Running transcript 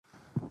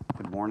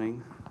Good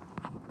morning.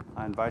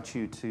 I invite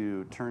you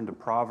to turn to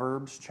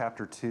Proverbs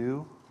chapter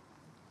 2.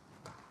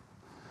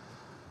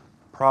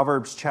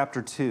 Proverbs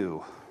chapter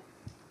 2.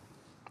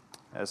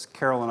 As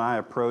Carol and I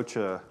approach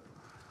a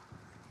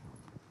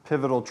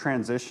pivotal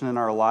transition in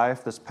our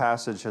life, this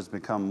passage has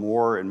become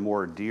more and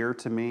more dear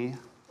to me.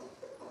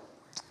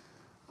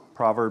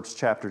 Proverbs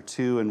chapter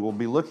 2, and we'll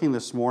be looking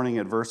this morning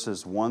at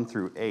verses 1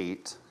 through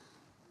 8.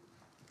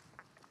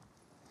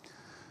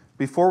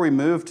 Before we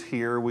moved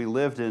here, we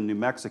lived in New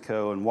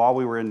Mexico, and while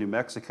we were in New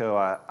Mexico,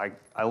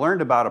 I learned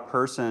about a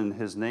person.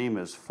 His name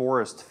is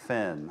Forrest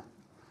Fenn,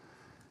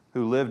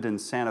 who lived in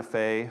Santa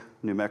Fe,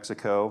 New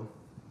Mexico.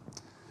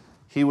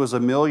 He was a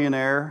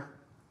millionaire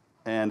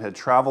and had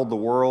traveled the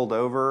world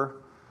over.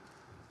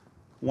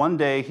 One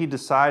day, he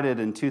decided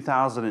in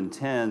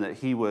 2010 that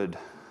he would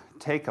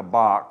take a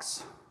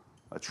box,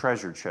 a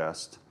treasure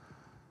chest,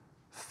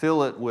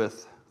 fill it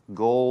with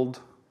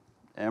gold,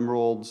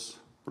 emeralds,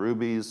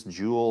 rubies,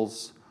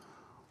 jewels,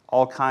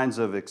 all kinds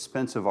of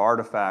expensive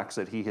artifacts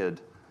that he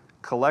had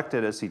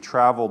collected as he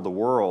traveled the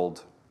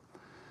world.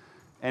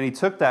 And he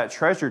took that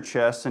treasure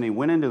chest and he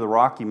went into the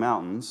Rocky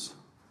Mountains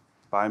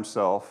by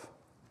himself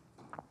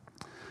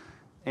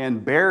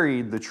and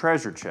buried the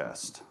treasure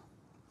chest.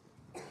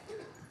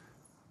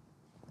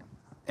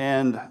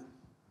 And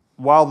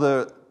while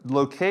the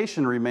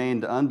location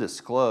remained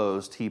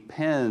undisclosed, he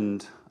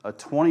penned a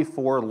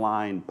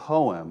 24-line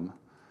poem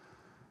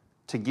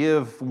to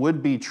give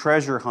would-be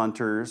treasure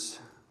hunters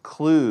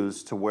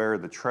clues to where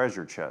the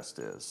treasure chest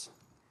is.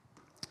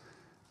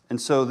 And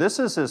so this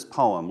is his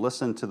poem.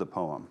 Listen to the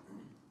poem.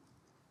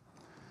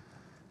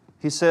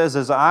 He says,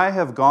 "As I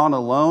have gone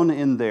alone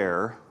in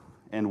there,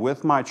 and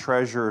with my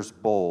treasures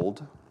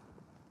bold,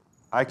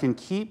 I can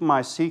keep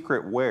my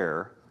secret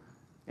where,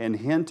 and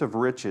hint of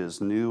riches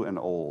new and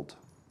old.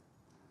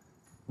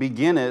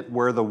 Begin it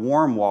where the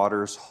warm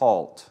waters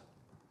halt,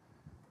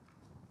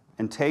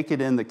 and take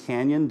it in the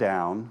canyon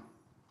down,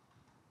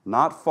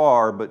 not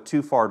far, but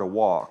too far to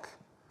walk,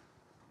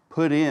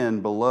 put in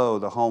below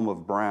the home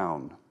of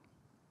Brown.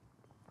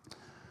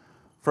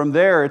 From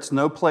there, it's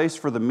no place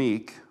for the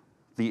meek,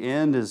 the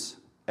end is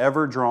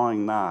ever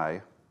drawing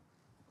nigh.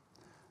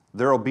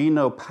 There'll be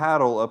no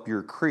paddle up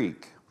your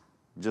creek,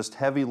 just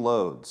heavy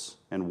loads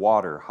and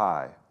water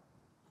high.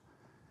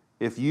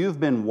 If you've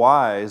been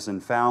wise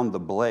and found the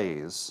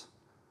blaze,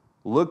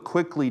 look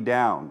quickly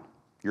down,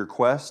 your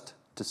quest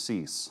to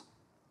cease.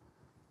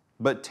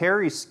 But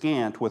tarry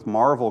scant with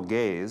marvel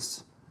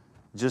gaze,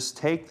 just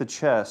take the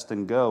chest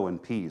and go in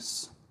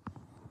peace.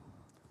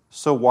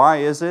 So why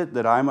is it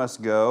that I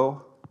must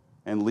go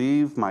and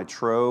leave my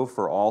trove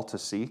for all to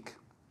seek?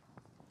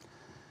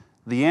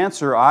 The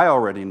answer I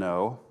already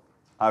know,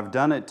 I've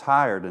done it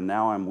tired and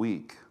now I'm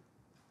weak.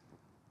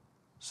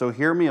 So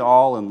hear me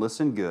all and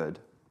listen good,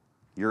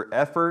 your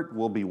effort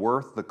will be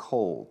worth the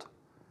cold.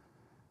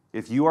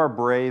 If you are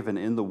brave and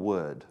in the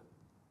wood,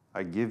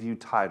 I give you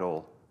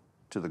title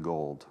to the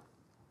gold."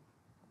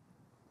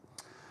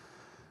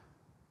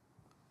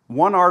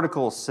 One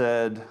article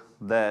said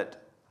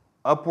that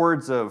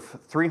upwards of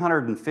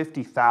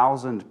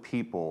 350,000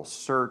 people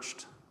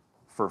searched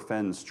for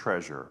Fenn's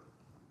treasure.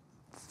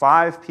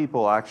 5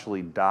 people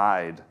actually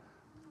died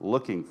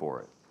looking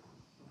for it.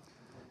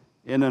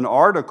 In an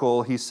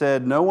article, he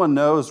said, "No one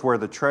knows where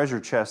the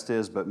treasure chest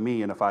is but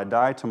me, and if I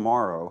die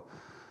tomorrow,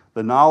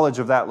 the knowledge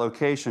of that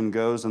location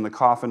goes in the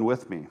coffin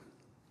with me.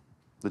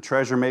 The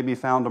treasure may be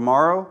found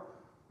tomorrow,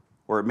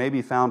 or it may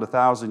be found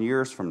 1,000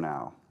 years from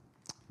now.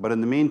 But in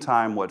the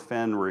meantime, what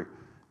Fenn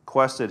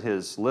requested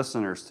his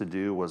listeners to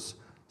do was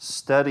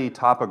study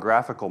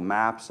topographical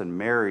maps and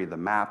marry the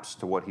maps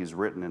to what he's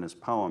written in his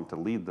poem to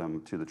lead them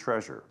to the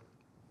treasure."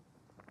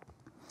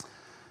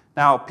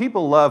 Now,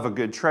 people love a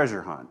good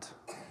treasure hunt.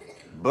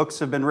 Books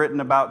have been written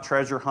about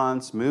treasure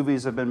hunts.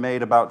 Movies have been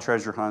made about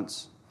treasure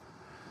hunts.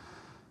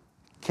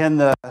 Can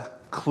the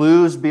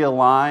clues be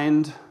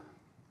aligned?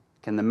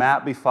 Can the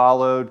map be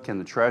followed? Can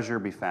the treasure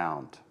be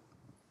found?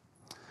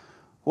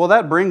 Well,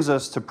 that brings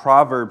us to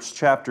Proverbs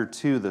chapter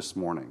 2 this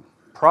morning.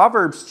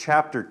 Proverbs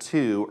chapter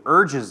 2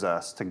 urges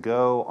us to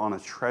go on a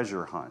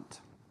treasure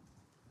hunt.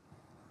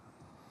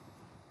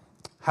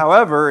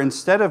 However,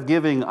 instead of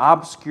giving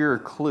obscure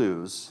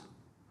clues,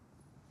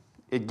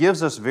 it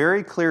gives us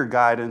very clear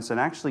guidance and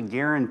actually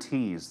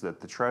guarantees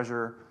that the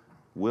treasure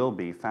will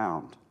be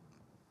found.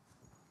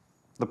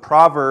 The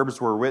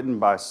Proverbs were written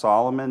by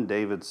Solomon,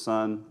 David's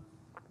son,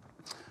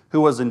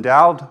 who was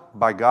endowed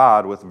by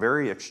God with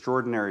very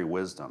extraordinary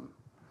wisdom.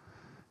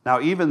 Now,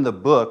 even the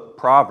book,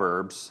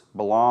 Proverbs,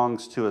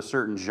 belongs to a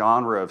certain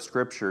genre of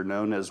scripture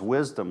known as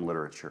wisdom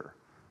literature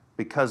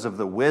because of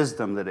the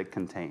wisdom that it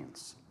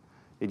contains.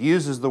 It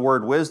uses the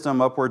word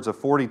wisdom upwards of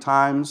 40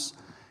 times,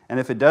 and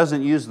if it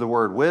doesn't use the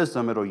word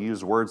wisdom, it'll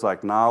use words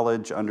like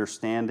knowledge,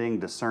 understanding,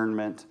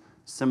 discernment,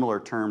 similar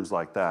terms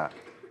like that.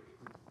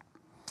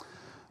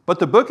 But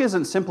the book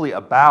isn't simply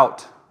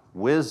about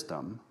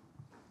wisdom,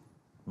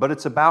 but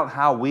it's about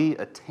how we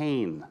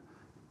attain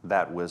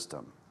that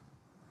wisdom.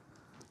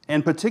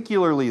 And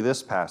particularly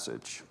this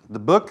passage. The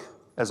book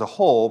as a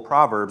whole,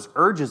 Proverbs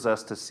urges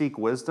us to seek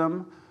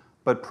wisdom,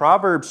 but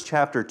Proverbs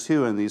chapter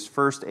 2 in these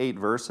first 8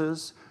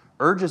 verses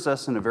urges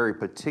us in a very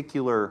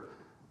particular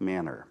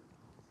manner.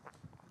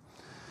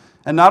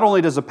 And not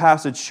only does the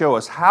passage show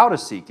us how to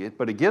seek it,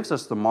 but it gives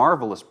us the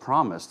marvelous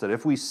promise that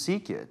if we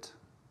seek it,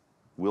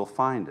 we'll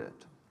find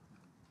it.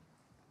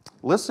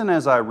 Listen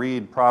as I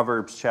read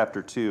Proverbs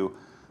chapter 2,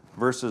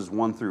 verses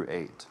 1 through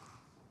 8.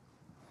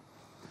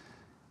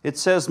 It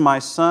says, "My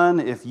son,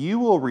 if you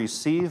will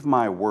receive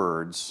my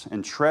words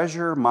and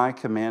treasure my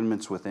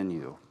commandments within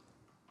you,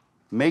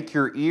 make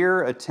your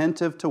ear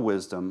attentive to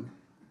wisdom,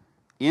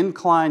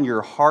 incline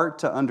your heart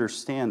to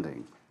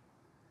understanding.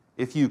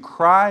 If you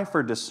cry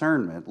for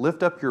discernment,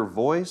 lift up your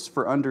voice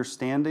for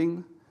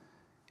understanding.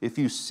 If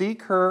you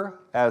seek her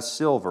as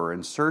silver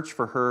and search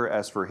for her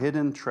as for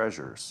hidden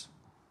treasures,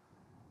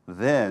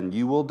 then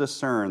you will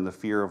discern the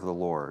fear of the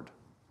Lord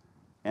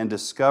and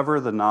discover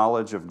the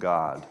knowledge of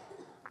God.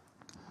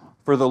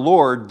 For the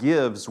Lord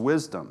gives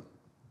wisdom.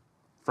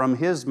 From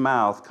his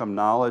mouth come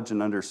knowledge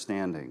and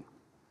understanding.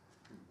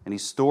 And he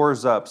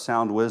stores up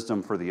sound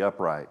wisdom for the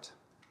upright.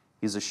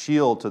 He's a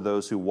shield to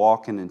those who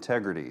walk in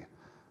integrity,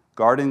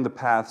 guarding the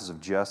paths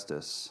of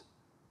justice,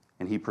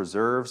 and he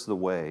preserves the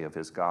way of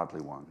his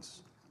godly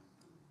ones."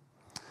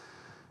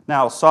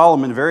 Now,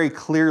 Solomon very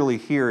clearly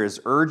here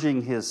is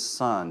urging his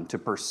son to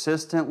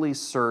persistently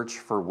search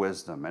for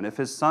wisdom. And if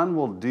his son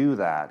will do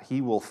that,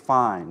 he will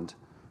find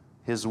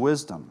his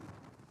wisdom.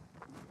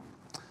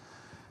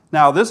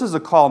 Now, this is a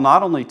call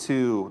not only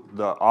to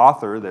the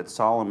author that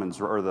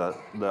Solomon's, or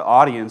the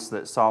audience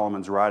that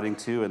Solomon's writing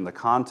to in the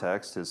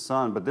context, his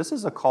son, but this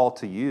is a call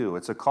to you.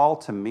 It's a call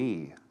to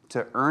me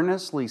to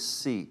earnestly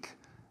seek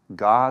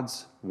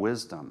God's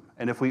wisdom.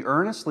 And if we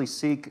earnestly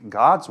seek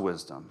God's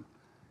wisdom,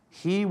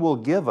 he will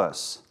give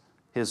us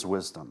his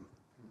wisdom.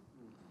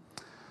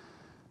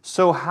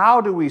 So how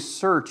do we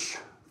search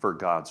for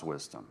God's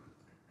wisdom?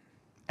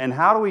 And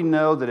how do we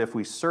know that if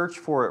we search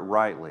for it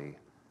rightly,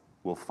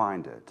 we'll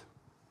find it?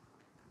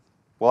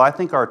 Well, I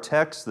think our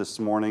text this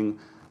morning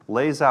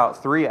lays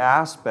out 3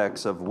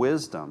 aspects of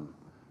wisdom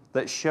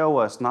that show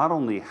us not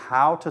only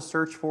how to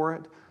search for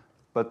it,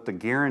 but the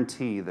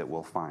guarantee that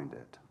we'll find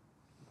it.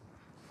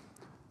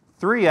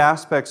 3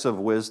 aspects of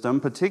wisdom,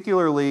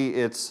 particularly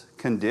its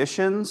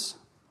conditions,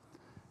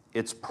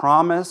 its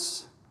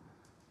promise,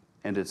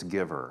 and its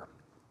giver.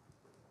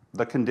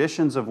 The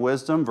conditions of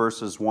wisdom,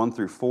 verses 1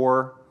 through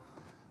 4,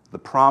 the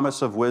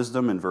promise of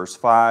wisdom in verse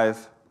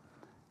 5,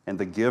 and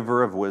the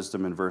giver of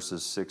wisdom in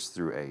verses 6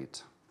 through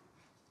 8.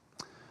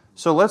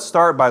 So let's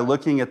start by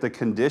looking at the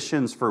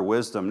conditions for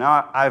wisdom.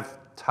 Now, I've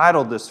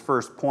titled this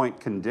first point,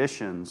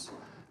 Conditions,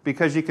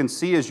 because you can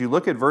see as you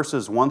look at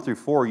verses 1 through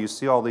 4, you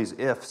see all these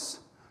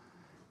ifs.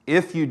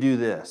 If you do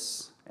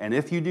this, and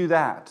if you do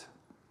that,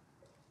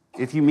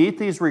 if you meet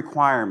these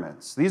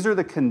requirements, these are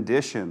the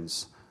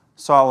conditions,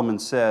 Solomon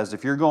says,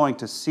 if you're going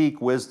to seek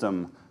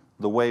wisdom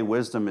the way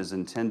wisdom is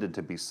intended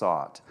to be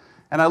sought.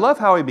 And I love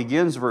how he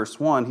begins verse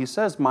 1. He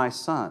says, "My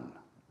son."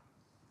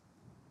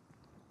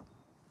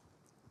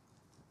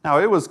 Now,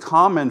 it was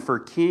common for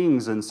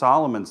kings in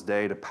Solomon's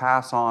day to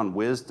pass on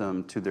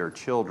wisdom to their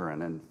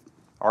children. And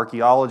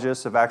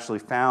archaeologists have actually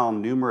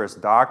found numerous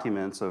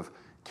documents of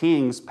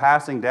kings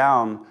passing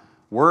down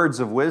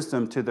words of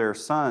wisdom to their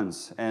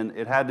sons. And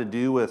it had to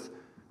do with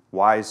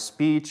wise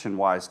speech and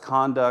wise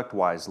conduct,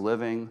 wise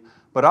living.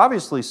 But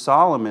obviously,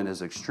 Solomon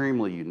is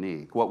extremely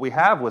unique. What we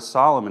have with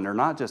Solomon are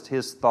not just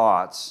his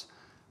thoughts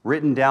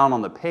written down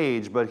on the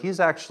page, but he's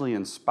actually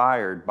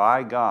inspired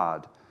by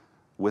God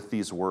with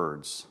these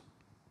words.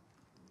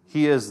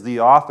 He is the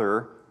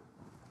author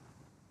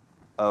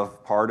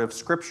of part of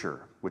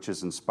Scripture, which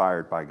is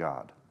inspired by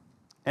God.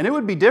 And it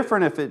would be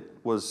different if it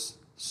was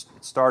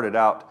started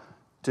out,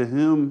 "To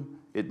whom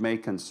it may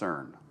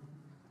concern."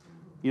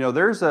 You know,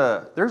 there's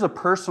a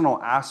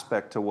personal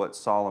aspect to what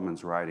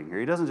Solomon's writing here.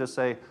 He doesn't just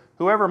say,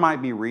 "Whoever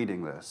might be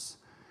reading this."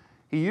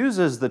 He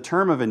uses the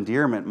term of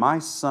endearment, "my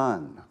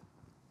son."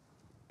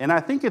 And I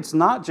think it's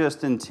not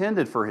just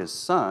intended for his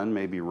son,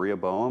 maybe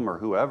Rehoboam or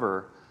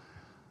whoever,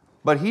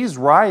 but he's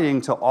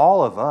writing to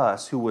all of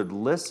us who would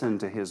listen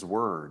to his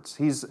words.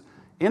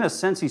 In a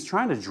sense, he's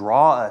trying to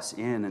draw us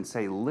in and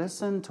say,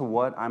 "Listen to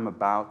what I'm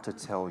about to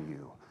tell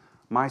you.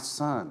 My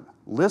son,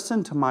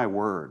 listen to my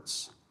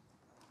words."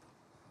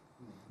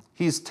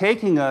 He's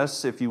taking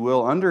us, if you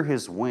will, under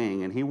his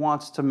wing, and he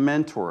wants to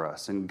mentor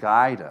us and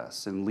guide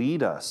us and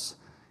lead us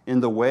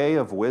in the way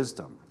of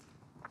wisdom.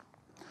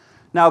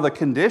 Now, the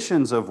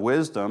conditions of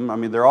wisdom,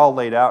 they're all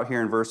laid out here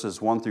in verses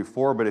 1 through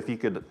 4, but if you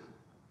could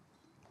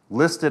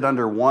list it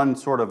under one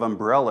sort of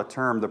umbrella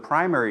term, the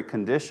primary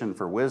condition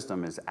for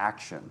wisdom is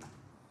action.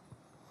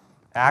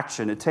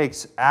 Action. It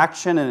takes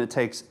action, and it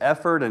takes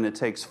effort, and it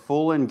takes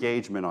full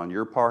engagement on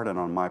your part and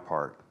on my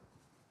part.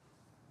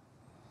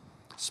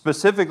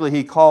 Specifically,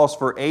 he calls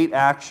for 8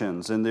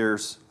 actions, and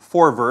there's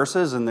 4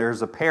 verses, and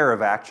there's a pair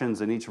of actions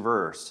in each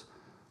verse.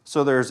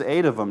 So there's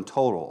 8 of them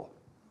total.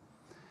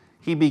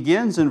 He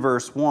begins in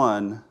verse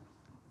 1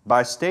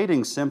 by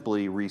stating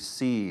simply,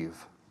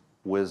 "Receive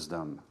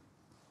wisdom."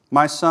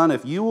 My son,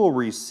 if you will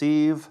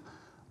receive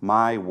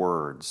my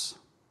words.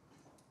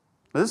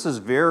 Now, this is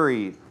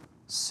very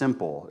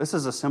simple. This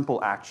is a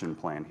simple action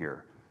plan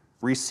here.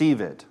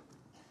 Receive it.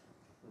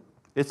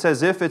 It's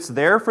as if it's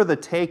there for the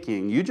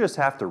taking. You just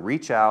have to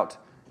reach out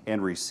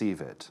and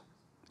receive it.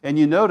 And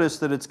you notice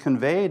that it's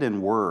conveyed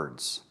in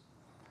words.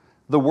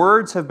 The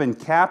words have been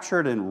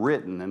captured and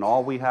written, and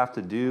all we have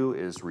to do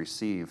is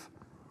receive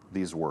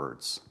these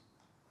words.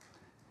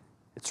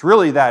 It's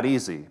really that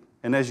easy.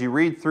 And as you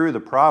read through the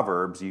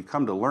Proverbs, you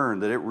come to learn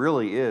that it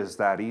really is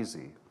that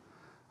easy.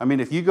 I mean,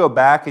 if you go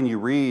back and you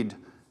read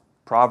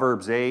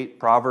Proverbs 8,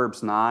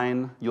 Proverbs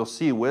 9, you'll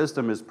see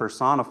wisdom is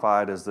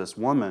personified as this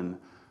woman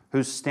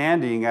who's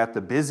standing at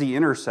the busy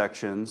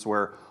intersections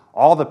where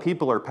all the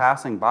people are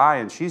passing by,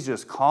 and she's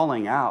just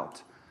calling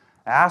out,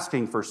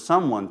 asking for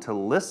someone to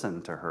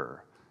listen to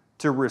her,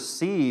 to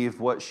receive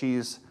what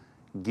she's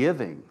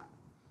giving.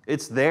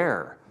 It's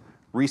there.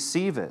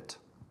 Receive it.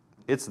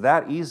 It's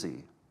that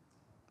easy.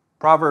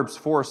 Proverbs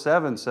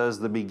 4:7 says,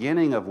 the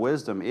beginning of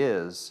wisdom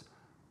is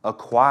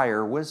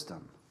acquire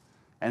wisdom.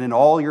 And in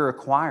all your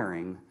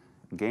acquiring,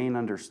 gain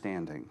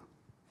understanding.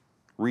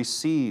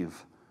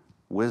 Receive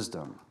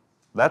wisdom.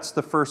 That's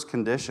the first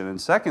condition. And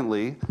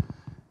secondly,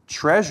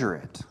 treasure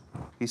it.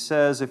 He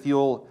says, if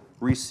you'll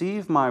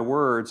receive my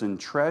words and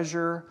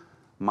treasure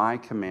my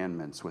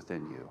commandments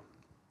within you.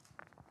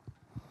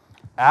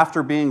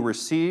 After being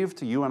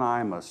received, you and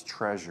I must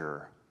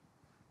treasure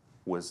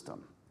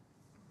wisdom.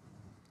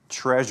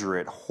 Treasure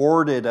it,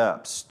 hoard it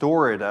up,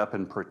 store it up,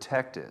 and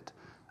protect it.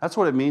 That's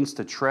what it means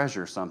to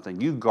treasure something.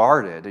 You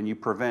guard it and you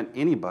prevent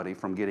anybody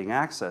from getting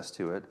access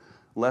to it,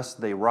 lest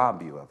they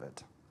rob you of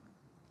it.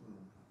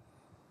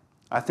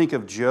 I think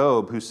of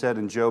Job, who said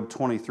in Job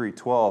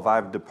 23:12,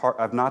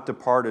 I've not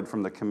departed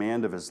from the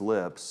command of his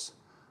lips.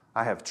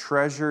 I have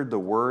treasured the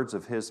words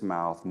of his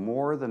mouth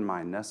more than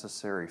my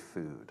necessary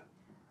food.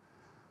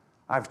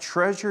 I've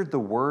treasured the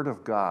word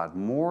of God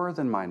more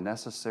than my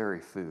necessary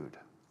food.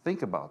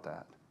 Think about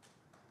that.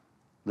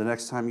 The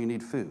next time you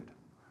need food.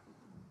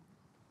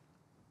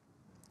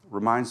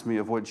 Reminds me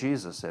of what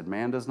Jesus said,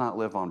 man does not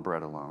live on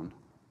bread alone.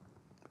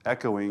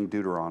 Echoing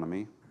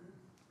Deuteronomy.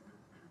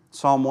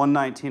 Psalm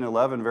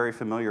 119:11, very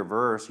familiar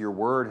verse, your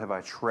word have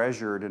I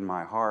treasured in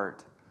my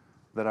heart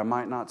that I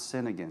might not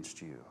sin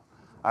against you.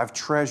 I've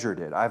treasured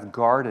it, I've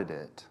guarded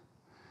it,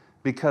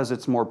 because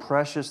it's more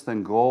precious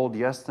than gold,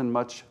 yes, than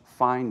much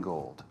fine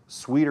gold,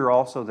 sweeter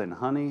also than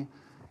honey,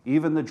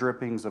 even the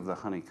drippings of the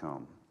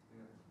honeycomb.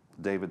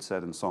 David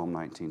said in Psalm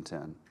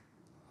 19:10.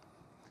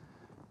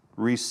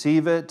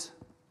 Receive it,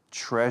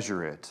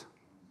 treasure it.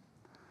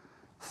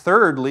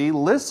 Thirdly,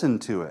 listen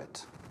to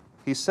it.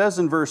 He says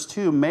in verse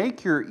 2,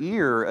 make your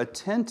ear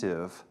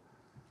attentive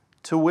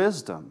to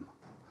wisdom.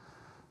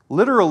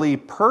 Literally,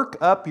 perk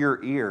up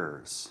your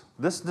ears.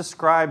 This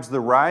describes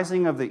the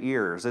rising of the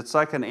ears. It's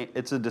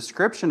a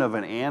description of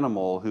an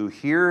animal who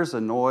hears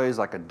a noise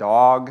like a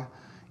dog.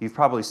 You've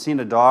probably seen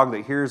a dog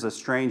that hears a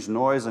strange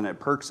noise and it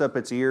perks up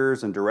its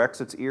ears and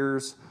directs its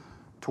ears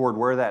toward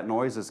where that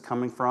noise is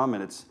coming from,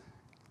 and it's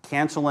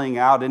canceling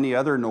out any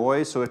other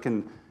noise so it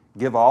can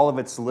give all of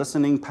its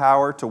listening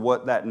power to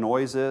what that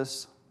noise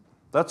is.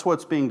 That's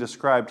what's being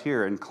described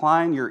here.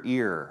 Incline your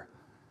ear.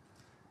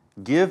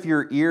 Give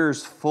your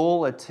ears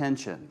full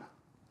attention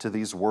to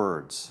these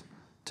words,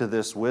 to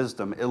this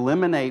wisdom.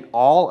 Eliminate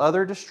all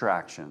other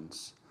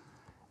distractions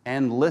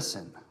and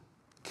listen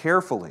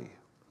carefully.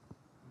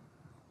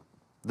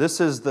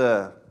 This is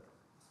the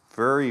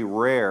very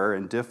rare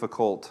and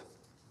difficult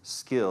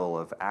skill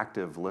of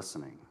active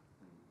listening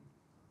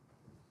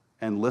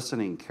and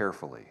listening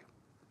carefully.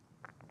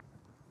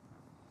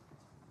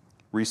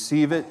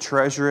 Receive it,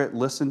 treasure it,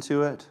 listen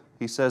to it.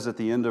 He says at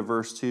the end of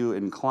verse 2,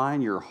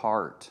 incline your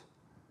heart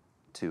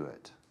to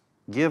it.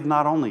 Give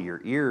not only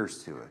your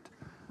ears to it,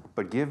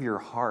 but give your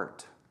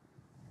heart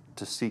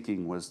to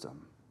seeking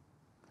wisdom.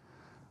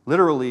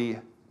 Literally,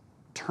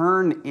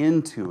 turn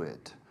into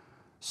it.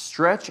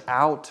 Stretch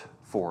out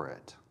for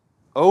it.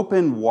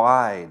 Open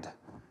wide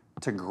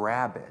to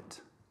grab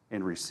it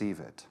and receive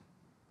it.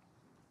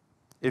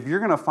 If you're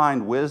going to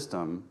find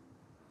wisdom,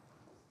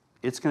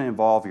 it's going to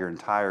involve your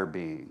entire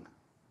being.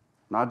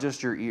 Not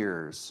just your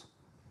ears,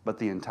 but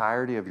the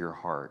entirety of your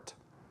heart,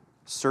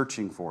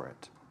 searching for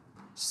it,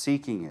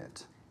 seeking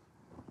it,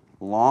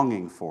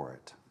 longing for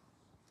it.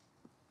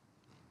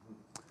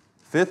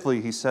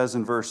 Fifthly, he says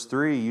in verse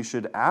 3, you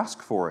should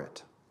ask for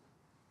it.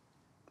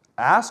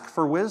 Ask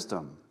for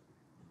wisdom.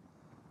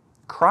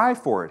 Cry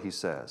for it, he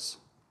says.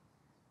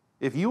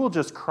 If you will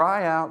just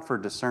cry out for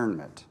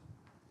discernment,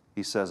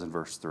 he says in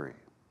verse 3.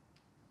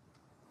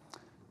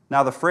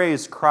 Now, the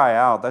phrase cry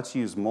out, that's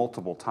used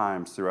multiple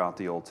times throughout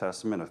the Old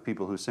Testament of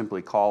people who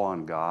simply call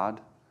on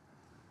God.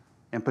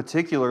 And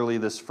particularly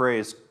this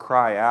phrase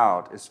cry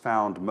out is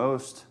found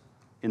most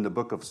in the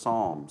book of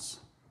Psalms,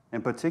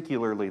 and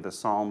particularly the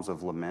Psalms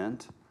of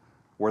Lament,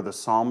 where the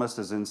psalmist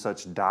is in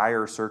such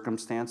dire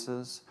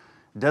circumstances,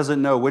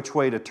 doesn't know which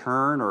way to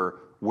turn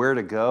or where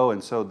to go,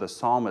 and so the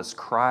psalmist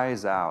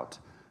cries out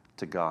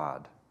to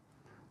God.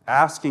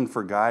 asking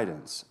for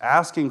guidance,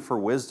 asking for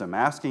wisdom,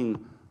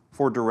 asking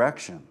for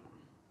direction.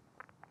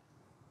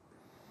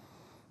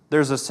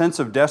 There's a sense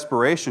of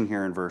desperation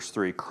here in verse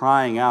 3,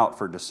 crying out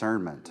for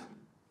discernment.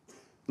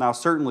 Now,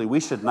 certainly we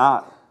should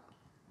not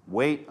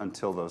wait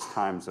until those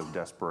times of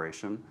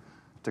desperation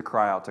to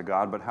cry out to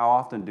God, but how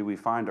often do we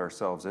find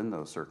ourselves in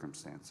those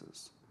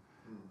circumstances?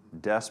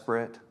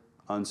 Desperate,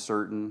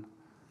 uncertain,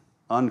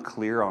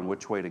 unclear on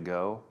which way to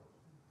go.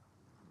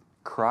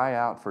 Cry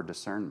out for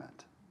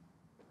discernment.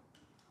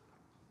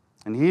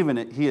 And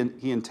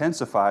he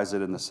intensifies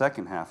it in the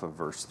second half of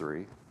verse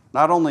 3.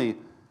 Not only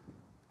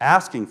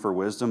asking for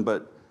wisdom,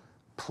 but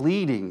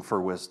pleading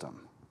for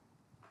wisdom.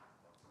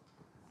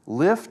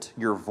 Lift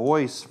your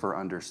voice for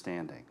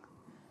understanding.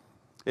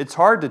 It's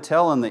hard to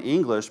tell in the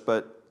English,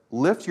 but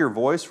lift your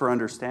voice for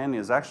understanding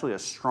is actually a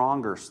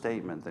stronger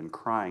statement than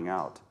crying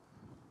out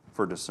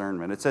for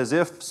discernment. It's as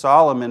if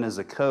Solomon is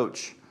a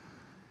coach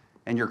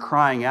and you're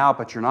crying out,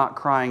 but you're not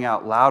crying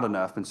out loud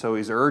enough, and so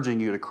he's urging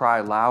you to cry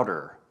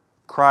louder,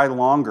 cry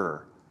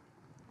longer.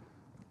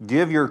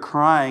 Give your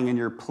crying and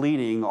your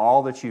pleading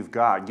all that you've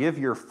got. Give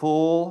your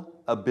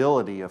full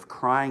ability of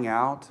crying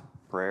out,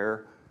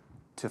 prayer,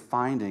 to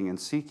finding and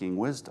seeking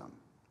wisdom.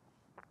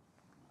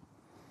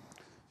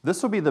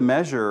 This will be the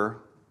measure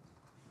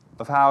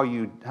of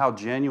how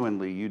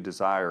genuinely you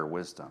desire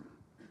wisdom.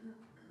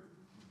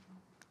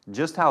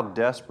 Just how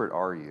desperate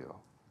are you?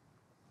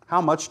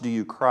 How much do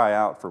you cry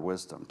out for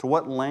wisdom? To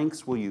what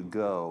lengths will you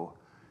go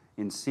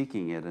in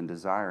seeking it and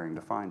desiring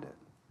to find it?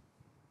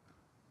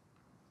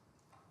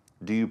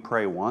 Do you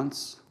pray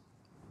once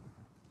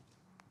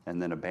and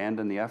then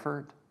abandon the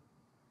effort?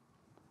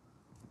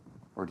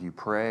 Or do you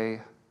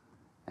pray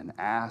and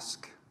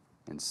ask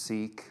and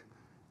seek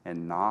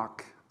and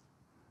knock?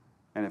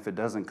 And if it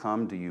doesn't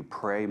come, do you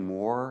pray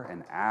more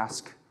and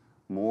ask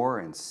more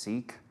and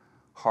seek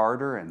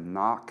harder and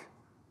knock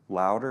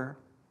louder?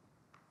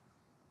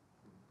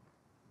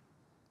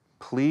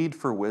 Plead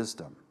for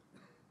wisdom.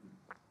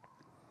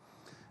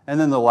 And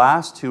then the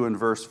last two in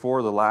verse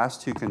 4, the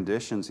last two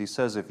conditions, he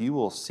says, if you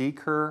will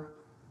seek her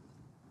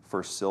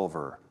for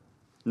silver.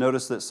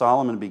 Notice that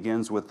Solomon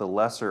begins with the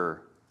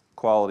lesser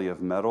quality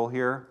of metal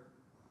here.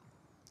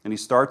 And he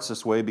starts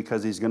this way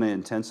because he's going to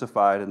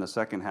intensify it in the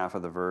second half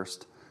of the verse.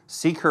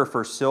 Seek her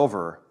for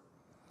silver.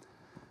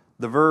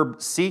 The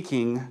verb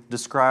seeking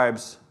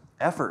describes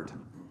effort,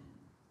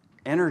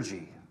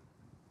 energy,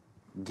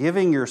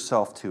 giving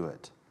yourself to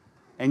it.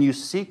 And you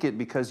seek it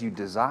because you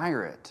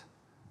desire it.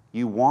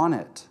 You want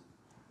it.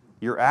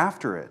 You're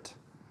after it.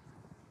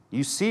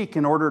 You seek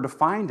in order to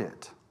find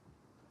it.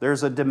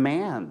 There's a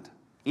demand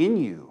in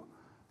you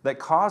that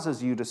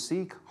causes you to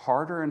seek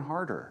harder and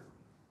harder.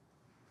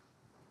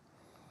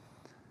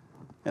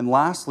 And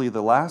lastly,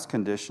 the last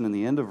condition in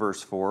the end of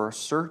verse 4,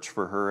 search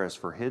for her as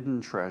for hidden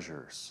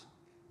treasures.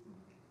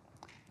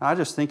 Now, I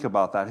just think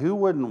about that. Who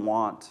wouldn't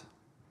want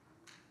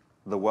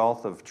the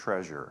wealth of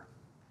treasure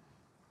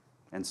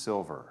and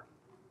silver?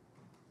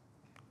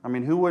 I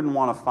mean, who wouldn't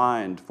want to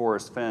find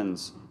Forrest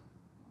Fenn's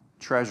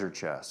treasure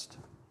chest?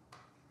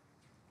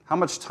 How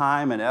much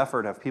time and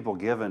effort have people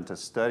given to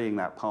studying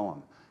that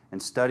poem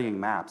and studying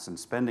maps and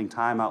spending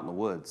time out in the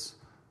woods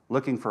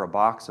looking for a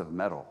box of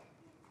metal?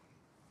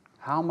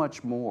 How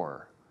much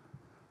more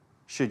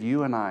should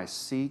you and I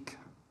seek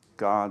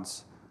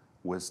God's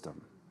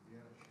wisdom,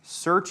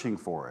 searching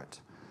for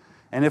it?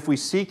 And if we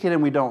seek it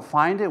and we don't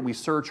find it, we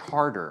search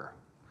harder.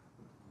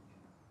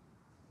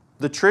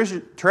 The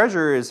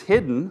treasure is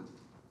hidden,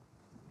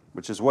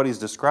 which is what he's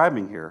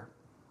describing here,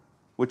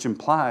 which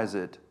implies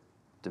it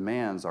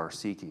demands our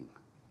seeking,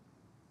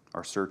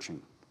 our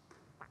searching.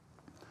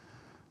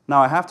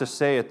 Now, I have to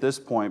say at this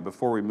point,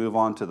 before we move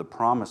on to the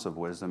promise of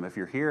wisdom, if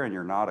you're here and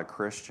you're not a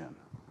Christian,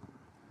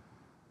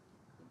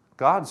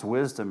 God's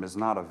wisdom is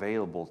not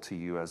available to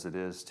you as it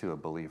is to a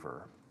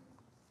believer.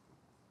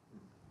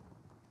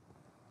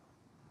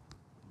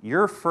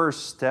 Your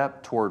first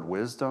step toward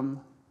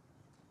wisdom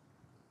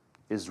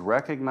is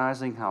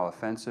recognizing how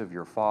offensive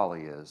your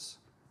folly is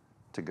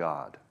to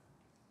God.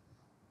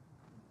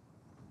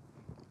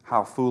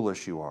 How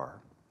foolish you are.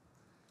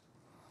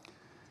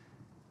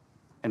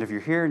 And if you're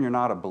here and you're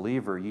not a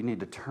believer, you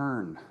need to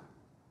turn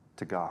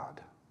to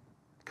God,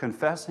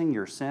 confessing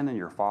your sin and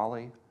your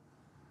folly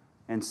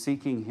and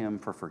seeking Him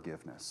for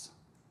forgiveness.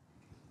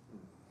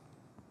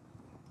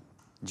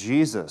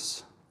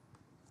 Jesus,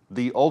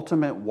 the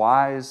ultimate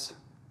wise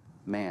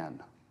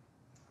man,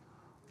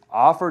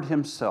 offered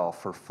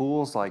Himself for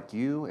fools like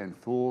you and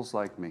fools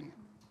like me,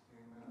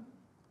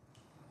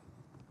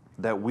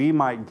 that we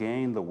might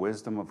gain the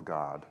wisdom of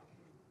God.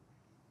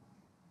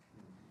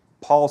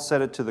 Paul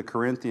said it to the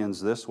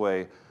Corinthians this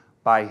way,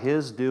 by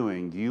His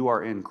doing you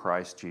are in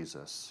Christ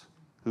Jesus,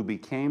 who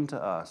became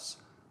to us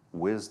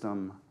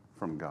wisdom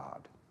from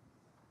God.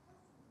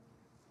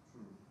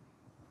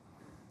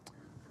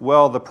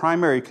 Well, the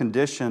primary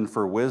condition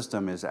for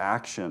wisdom is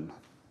action,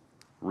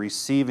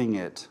 receiving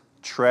it,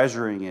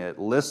 treasuring it,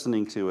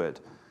 listening to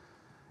it,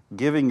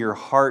 giving your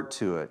heart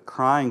to it,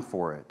 crying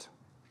for it,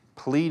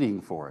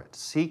 pleading for it,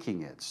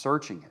 seeking it,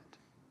 searching it.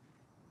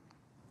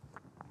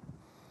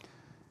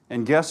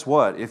 And guess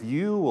what? If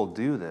you will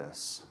do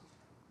this,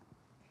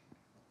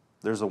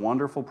 there's a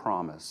wonderful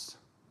promise,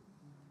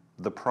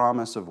 the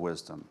promise of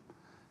wisdom.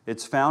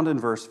 It's found in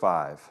verse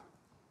 5.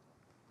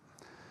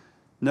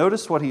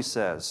 Notice what he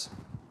says.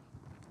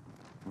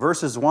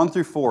 Verses 1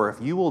 through 4,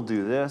 if you will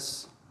do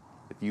this,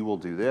 if you will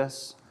do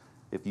this,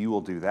 if you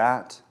will do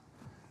that.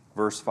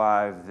 Verse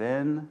 5,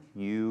 then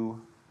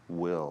you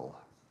will.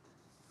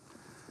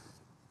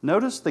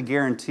 Notice the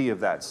guarantee of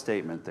that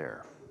statement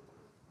there.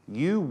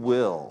 You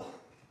will.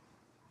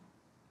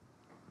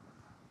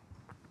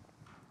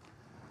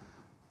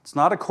 It's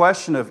not a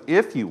question of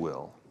if you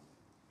will.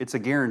 It's a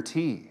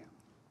guarantee.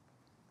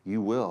 You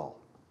will.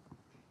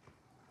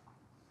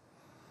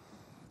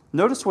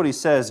 Notice what he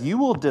says, you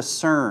will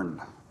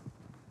discern.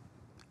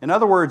 In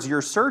other words,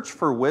 your search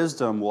for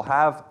wisdom will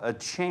have a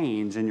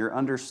change in your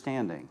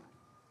understanding.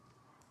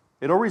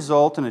 It'll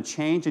result in a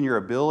change in your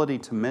ability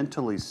to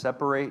mentally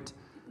separate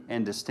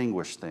and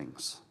distinguish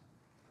things.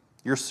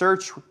 Your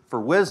search for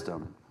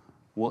wisdom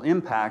will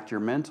impact your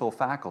mental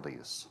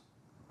faculties.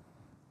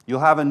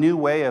 You'll have a new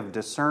way of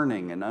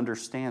discerning and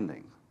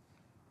understanding.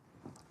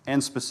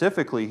 And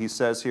specifically, he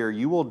says here,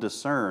 you will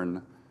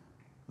discern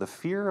the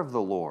fear of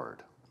the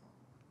Lord.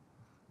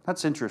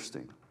 That's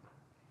interesting.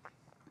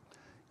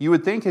 You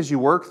would think as you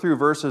work through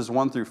verses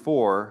 1 through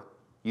 4,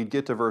 you'd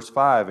get to verse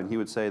 5 and he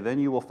would say, then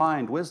you will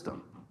find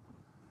wisdom.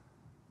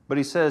 But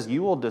he says,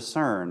 you will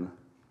discern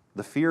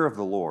the fear of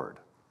the Lord.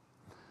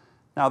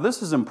 Now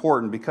this is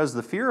important because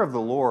the fear of the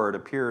Lord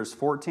appears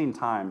 14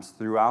 times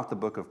throughout the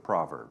book of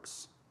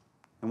Proverbs.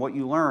 And what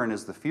you learn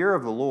is the fear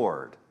of the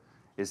Lord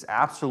is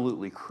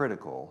absolutely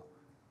critical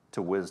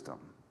to wisdom.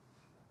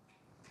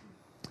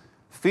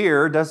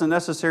 Fear doesn't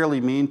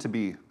necessarily mean to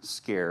be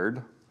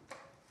scared,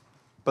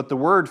 but the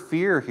word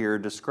fear here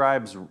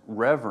describes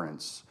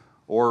reverence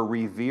or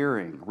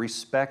revering,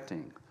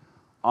 respecting,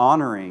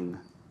 honoring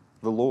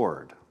the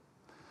Lord.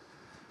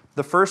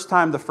 The first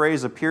time the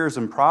phrase appears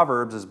in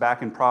Proverbs is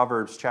back in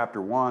Proverbs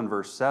chapter 1,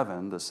 verse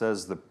 7, that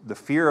says, the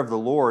fear of the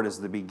Lord is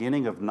the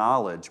beginning of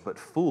knowledge, but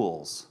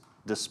fools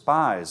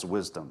despise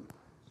wisdom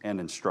and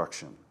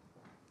instruction.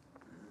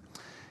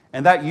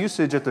 And that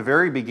usage at the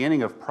very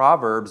beginning of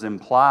Proverbs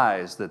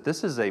implies that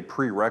this is a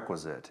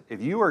prerequisite.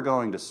 If you are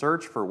going to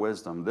search for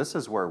wisdom, this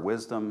is where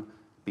wisdom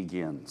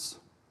begins.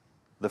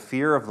 The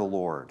fear of the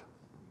Lord.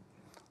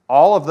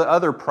 All of the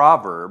other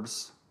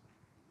Proverbs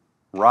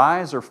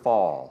rise or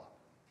fall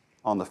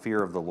on the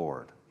fear of the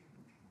Lord.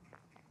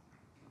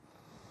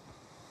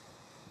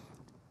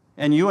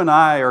 And you and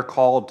I are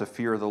called to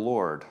fear the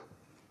Lord.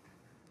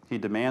 He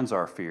demands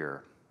our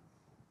fear.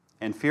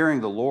 And fearing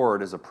the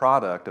Lord is a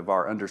product of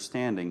our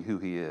understanding who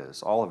He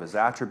is. All of His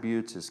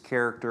attributes, His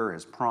character,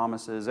 His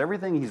promises,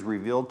 everything He's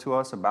revealed to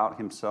us about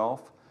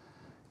Himself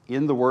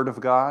in the Word of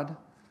God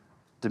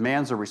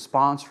demands a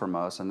response from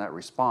us, and that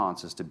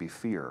response is to be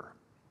fear.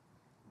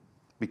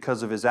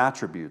 Because of His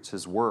attributes,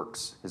 His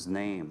works, His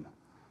name,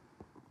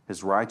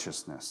 His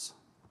righteousness.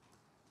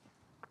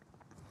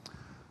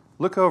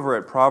 Look over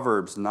at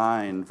Proverbs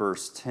 9,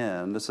 verse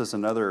 10. This is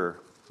another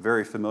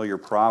very familiar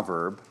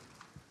proverb.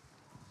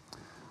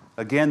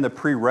 Again, the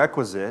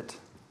prerequisite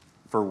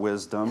for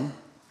wisdom.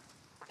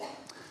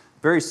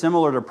 Very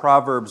similar to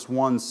Proverbs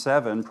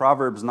 1:7,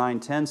 Proverbs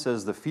 9:10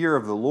 says, the fear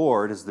of the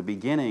Lord is the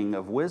beginning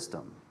of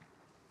wisdom,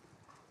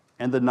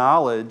 and the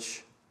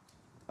knowledge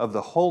of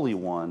the Holy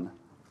One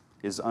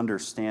is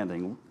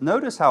understanding.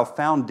 Notice how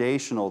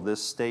foundational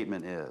this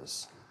statement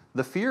is.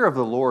 The fear of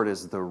the Lord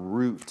is the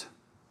root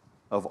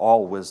of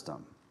all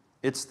wisdom.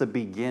 It's the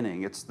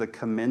beginning, it's the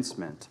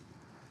commencement,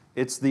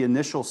 it's the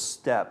initial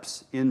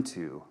steps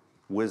into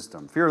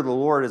wisdom. Fear of the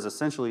Lord is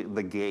essentially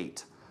the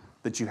gate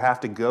that you have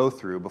to go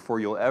through before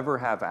you'll ever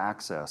have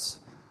access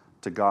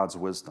to God's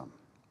wisdom.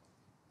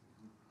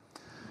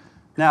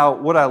 Now,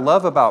 what I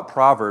love about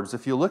Proverbs,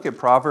 if you look at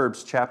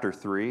Proverbs chapter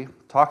 3,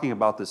 talking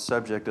about this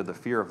subject of the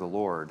fear of the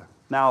Lord.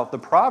 Now, the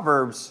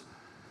Proverbs,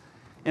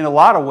 in a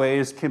lot of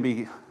ways, can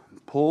be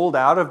pulled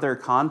out of their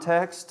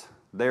context.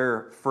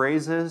 They're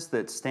phrases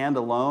that stand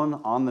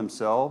alone on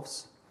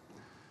themselves.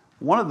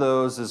 One of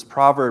those is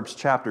Proverbs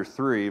chapter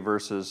 3,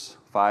 verses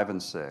 5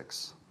 and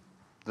 6.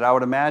 That I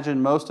would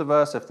imagine most of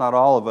us, if not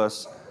all of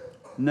us,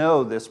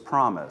 know this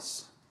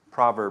promise,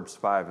 Proverbs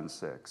 5 and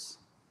 6.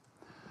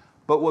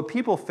 But what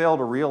people fail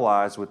to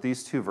realize with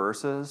these two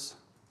verses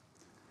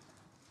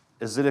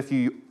is that if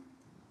you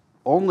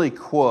only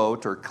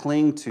quote or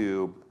cling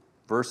to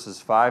verses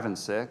 5 and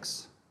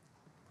 6,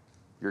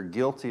 you're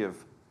guilty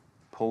of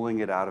pulling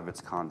it out of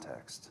its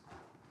context.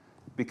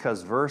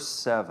 Because verse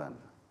 7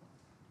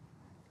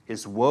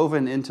 is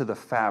woven into the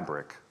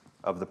fabric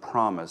of the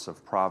promise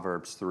of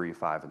Proverbs 3,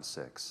 5, and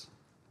 6.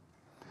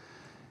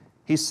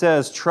 He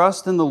says,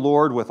 trust in the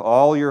Lord with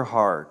all your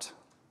heart,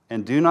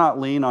 and do not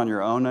lean on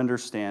your own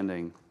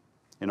understanding.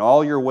 In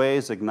all your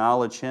ways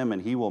acknowledge Him,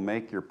 and He will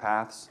make your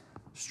paths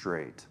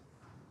straight.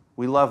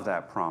 We love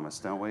that promise,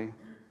 don't we?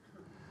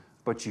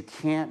 But you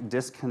can't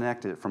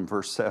disconnect it from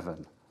verse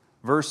 7.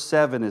 Verse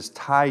 7 is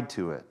tied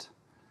to it.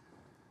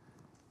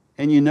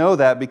 And you know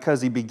that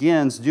because he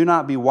begins, do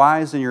not be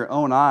wise in your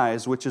own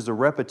eyes, which is a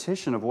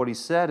repetition of what he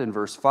said in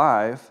verse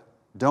 5.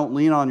 Don't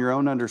lean on your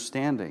own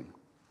understanding.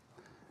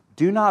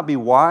 Do not be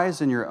wise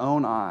in your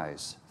own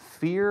eyes.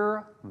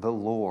 Fear the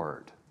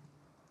Lord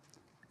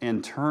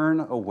and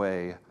turn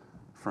away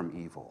from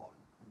evil.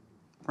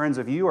 Friends,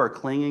 if you are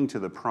clinging to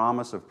the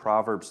promise of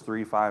Proverbs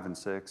 3, 5, and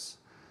 6,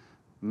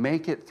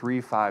 make it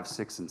 3, 5,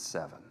 6, and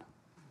 7.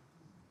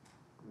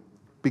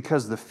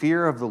 Because the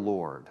fear of the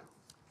Lord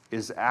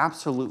is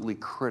absolutely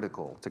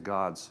critical to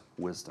God's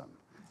wisdom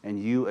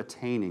and you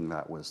attaining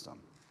that wisdom.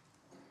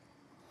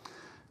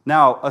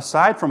 Now,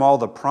 aside from all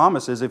the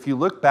promises, if you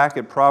look back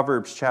at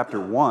Proverbs chapter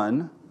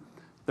 1,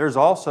 there's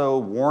also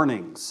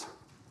warnings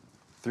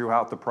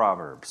throughout the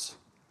Proverbs.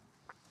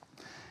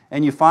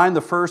 And you find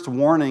the first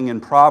warning in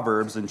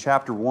Proverbs in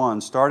chapter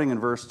 1, starting in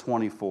verse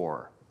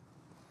 24.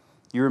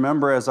 You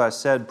remember, as I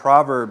said,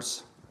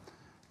 Proverbs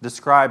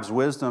describes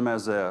wisdom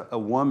as a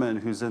woman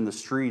who's in the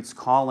streets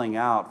calling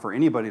out for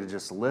anybody to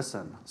just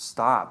listen,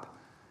 stop,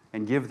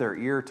 and give their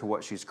ear to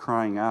what she's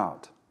crying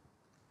out.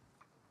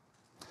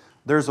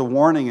 There's a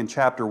warning in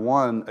chapter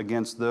 1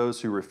 against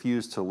those who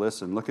refuse to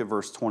listen. Look at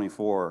verse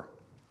 24.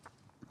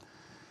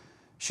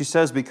 She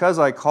says, because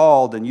I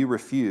called and you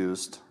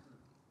refused,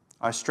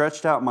 I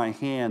stretched out my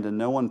hand and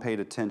no one paid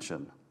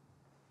attention,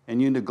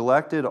 and you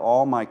neglected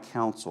all my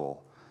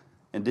counsel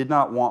and did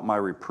not want my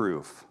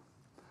reproof.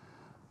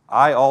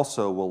 I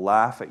also will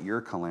laugh at your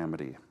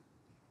calamity.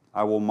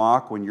 I will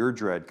mock when your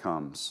dread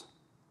comes.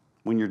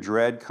 When your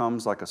dread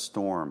comes like a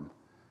storm,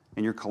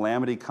 and your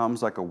calamity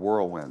comes like a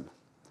whirlwind,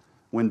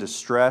 when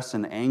distress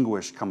and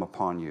anguish come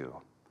upon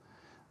you.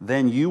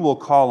 Then you will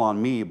call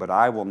on me, but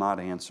I will not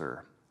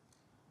answer.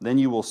 Then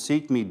you will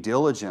seek me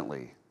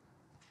diligently,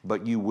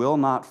 but you will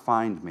not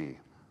find me.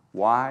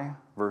 Why?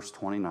 Verse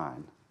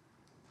 29.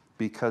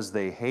 Because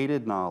they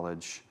hated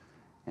knowledge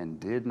and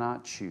did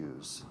not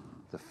choose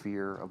the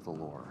fear of the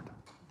Lord.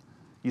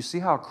 You see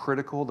how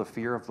critical the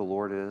fear of the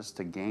Lord is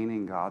to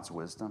gaining God's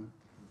wisdom?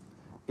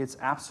 It's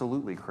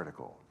absolutely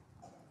critical.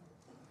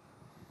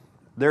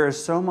 There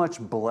is so much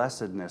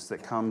blessedness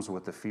that comes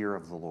with the fear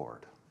of the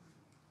Lord.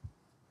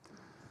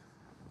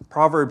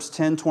 Proverbs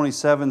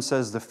 10:27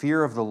 says, the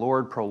fear of the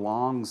Lord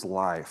prolongs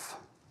life.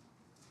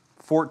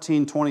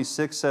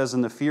 14:26 says,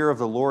 in the fear of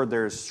the Lord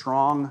there is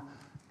strong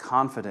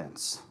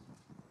confidence.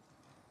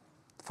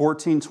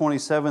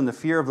 14:27, the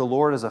fear of the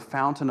Lord is a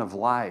fountain of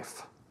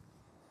life.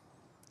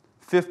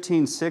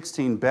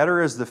 15:16,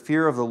 better is the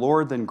fear of the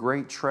Lord than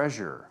great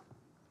treasure.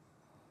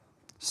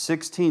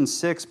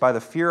 16:6, by the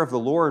fear of the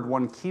Lord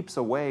one keeps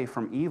away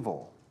from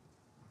evil.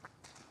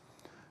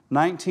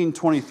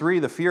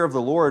 19:23, the fear of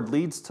the Lord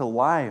leads to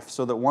life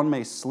so that one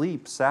may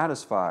sleep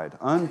satisfied,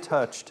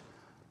 untouched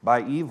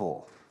by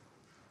evil.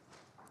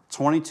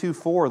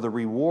 22:4, the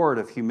reward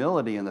of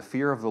humility and the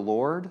fear of the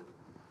Lord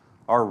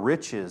are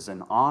riches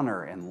and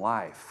honor and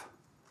life.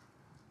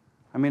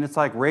 I mean, it's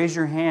like raise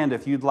your hand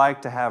if you'd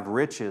like to have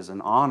riches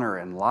and honor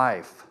and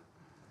life,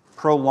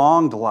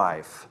 prolonged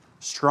life,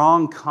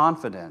 strong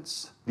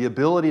confidence, the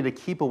ability to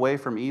keep away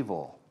from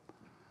evil.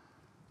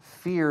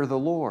 Fear the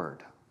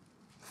Lord.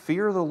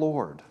 Fear the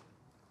Lord.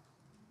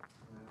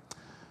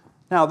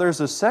 Now, there's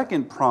a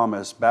second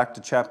promise back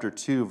to chapter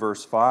 2,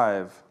 verse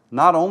 5.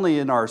 Not only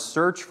in our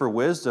search for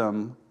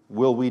wisdom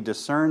will we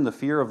discern the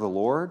fear of the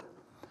Lord,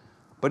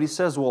 but he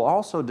says we'll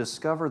also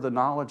discover the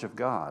knowledge of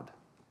God.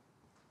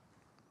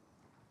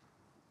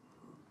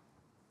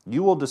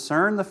 You will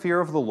discern the fear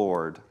of the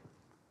Lord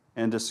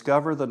and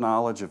discover the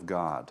knowledge of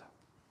God.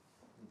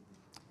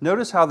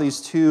 Notice how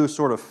these two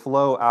sort of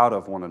flow out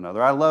of one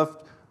another. I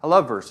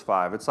love verse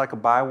 5. It's like a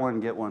buy one,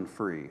 get one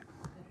free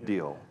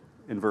deal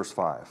in verse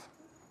 5.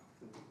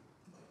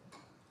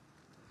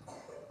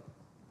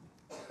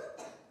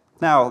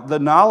 Now, the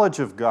knowledge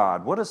of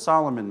God. What does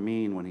Solomon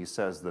mean when he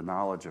says the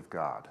knowledge of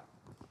God?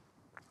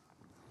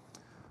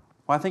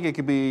 Well, I think it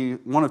could be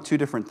one of two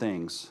different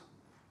things.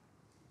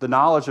 The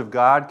knowledge of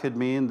God could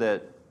mean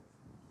that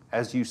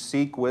as you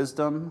seek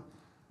wisdom,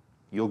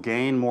 you'll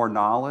gain more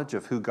knowledge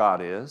of who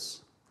God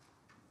is.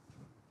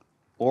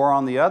 Or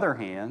on the other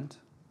hand,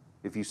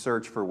 if you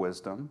search for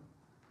wisdom,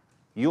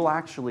 you'll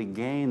actually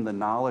gain the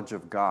knowledge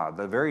of God.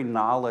 The very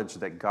knowledge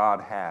that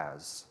God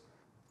has,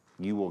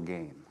 you will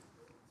gain.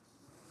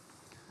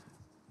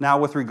 Now,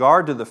 with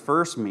regard to the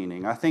first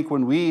meaning, I think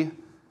when we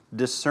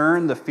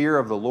discern the fear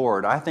of the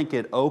Lord, I think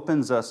it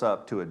opens us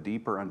up to a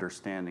deeper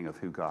understanding of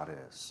who God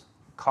is.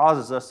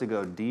 Causes us to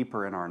go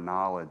deeper in our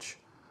knowledge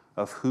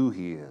of who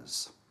He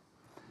is.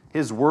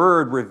 His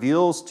Word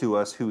reveals to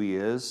us who He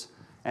is,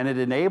 and it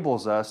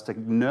enables us to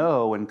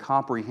know and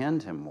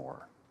comprehend Him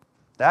more.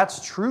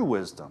 That's true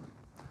wisdom.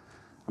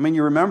 I mean,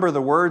 you remember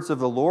the words of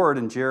the Lord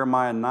in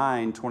Jeremiah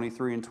 9,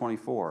 23 and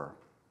 24.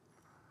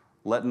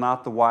 Let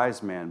not the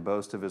wise man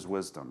boast of his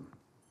wisdom.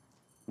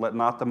 Let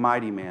not the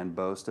mighty man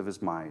boast of his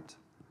might.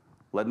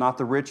 Let not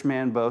the rich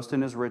man boast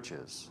in his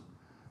riches.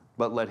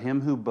 But let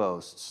him who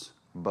boasts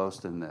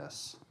boast in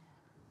this,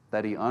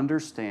 that he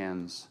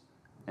understands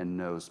and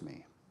knows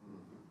me.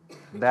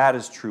 That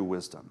is true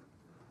wisdom.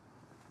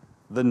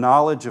 the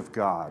knowledge of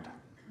God.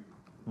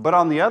 But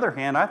on the other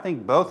hand, I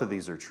think both of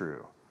these are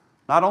true.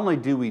 Not only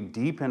do we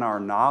deepen our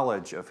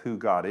knowledge of who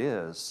God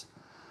is,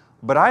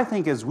 but I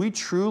think as we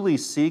truly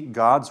seek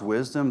God's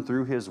wisdom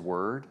through His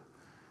Word,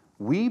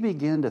 we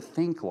begin to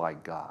think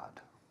like God.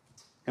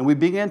 And we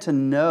begin to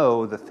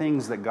know the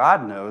things that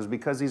God knows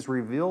because He's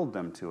revealed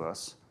them to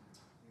us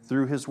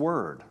through His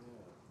Word.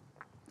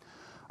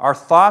 Our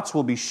thoughts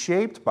will be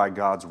shaped by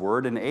God's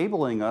Word,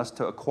 enabling us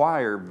to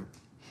acquire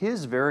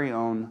His very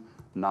own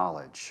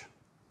knowledge,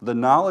 the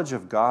knowledge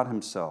of God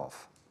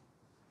Himself.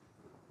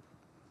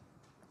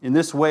 In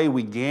this way,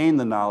 we gain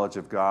the knowledge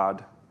of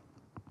God,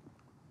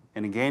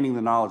 and in gaining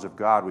the knowledge of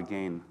God, we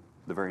gain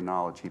the very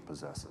knowledge He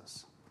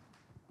possesses.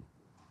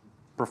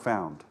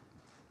 Profound.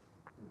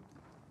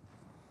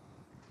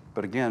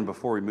 But again,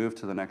 before we move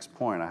to the next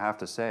point, I have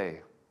to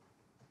say,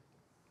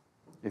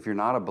 if you're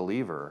not a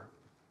believer,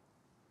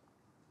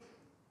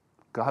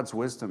 God's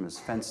wisdom is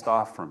fenced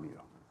off from you.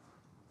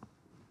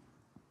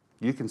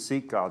 You can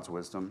seek God's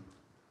wisdom,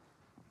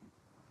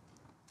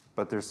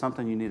 but there's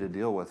something you need to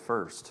deal with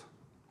first.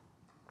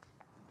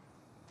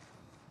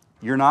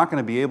 You're not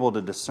going to be able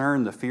to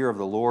discern the fear of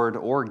the Lord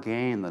or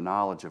gain the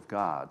knowledge of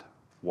God.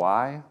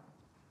 Why?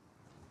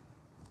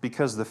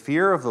 Because the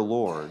fear of the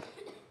Lord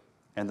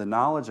and the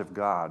knowledge of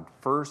God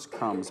first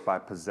comes by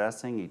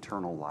possessing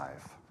eternal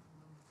life.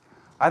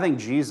 I think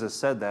Jesus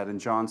said that in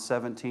John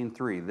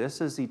 17:3.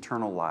 This is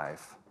eternal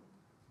life.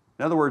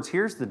 In other words,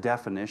 here's the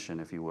definition,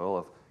 if you will,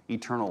 of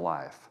eternal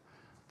life.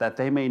 That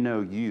they may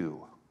know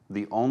you,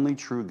 the only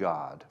true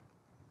God,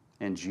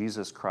 and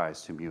Jesus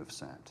Christ whom you have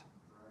sent.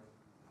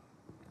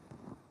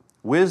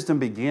 Wisdom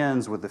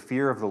begins with the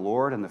fear of the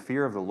Lord, and the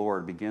fear of the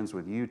Lord begins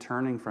with you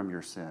turning from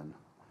your sin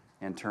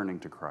and turning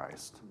to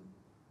Christ.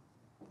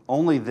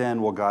 Only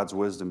then will God's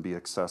wisdom be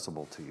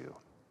accessible to you.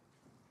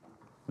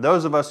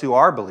 Those of us who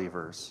are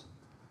believers,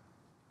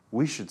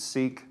 we should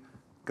seek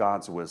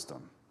God's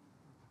wisdom.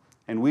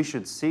 And we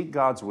should seek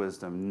God's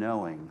wisdom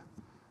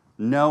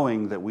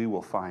knowing that we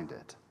will find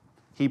it.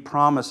 He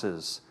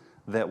promises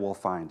that we'll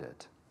find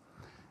it.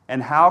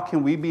 And how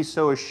can we be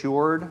so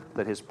assured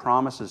that His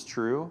promise is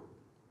true?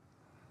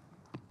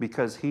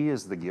 Because He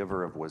is the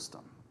giver of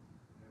wisdom.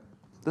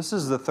 This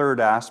is the third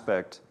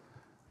aspect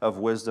of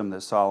wisdom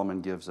that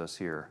Solomon gives us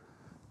here.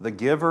 The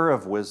giver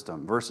of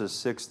wisdom, verses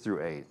 6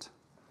 through 8.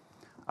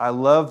 I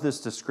love this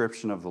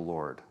description of the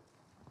Lord.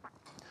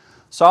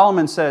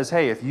 Solomon says,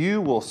 hey, if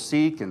you will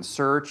seek and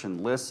search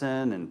and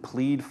listen and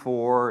plead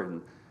for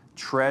and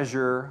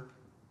treasure,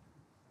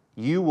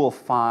 you will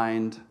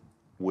find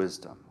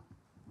wisdom.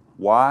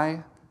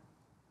 Why?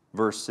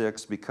 Verse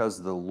 6,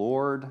 because the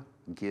Lord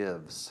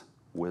gives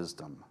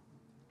wisdom.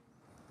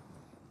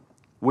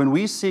 When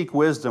we seek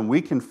wisdom,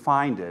 we can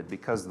find it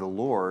because the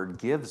Lord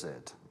gives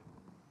it.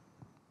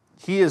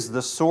 He is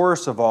the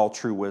source of all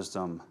true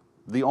wisdom.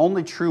 The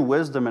only true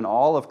wisdom in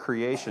all of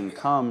creation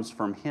comes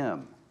from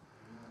Him.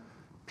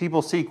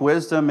 People seek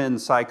wisdom in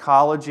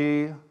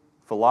psychology,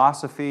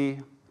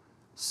 philosophy,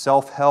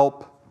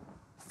 self-help,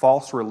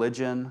 false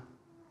religion,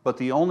 but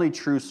the only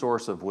true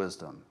source of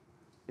wisdom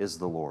is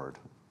the Lord.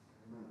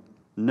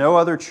 No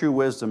other true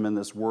wisdom in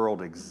this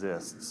world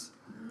exists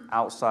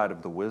outside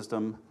of the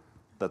wisdom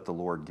that the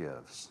Lord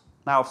gives.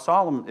 Now,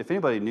 if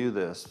anybody knew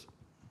this,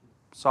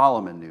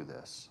 Solomon knew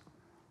this.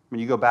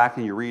 When you go back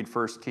and you read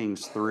 1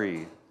 Kings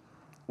 3,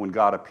 when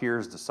God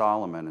appears to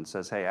Solomon and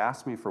says, hey,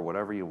 ask me for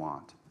whatever you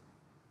want.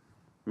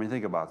 I mean,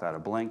 think about that, a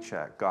blank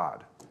check,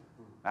 God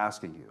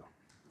asking you,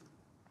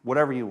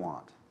 whatever you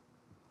want.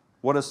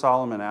 What does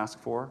Solomon ask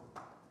for?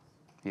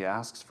 He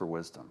asks for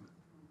wisdom.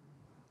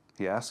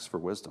 He asks for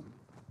wisdom.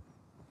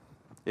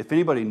 If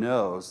anybody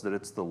knows that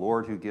it's the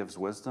Lord who gives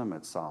wisdom,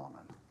 it's Solomon.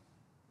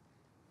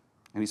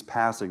 And he's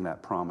passing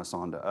that promise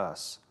on to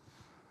us.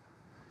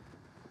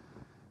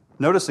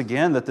 Notice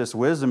again that this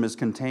wisdom is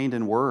contained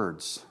in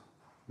words.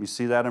 You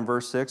see that in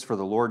verse 6, for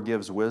the Lord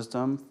gives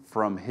wisdom,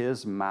 from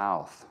His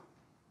mouth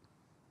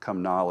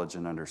come knowledge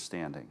and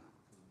understanding.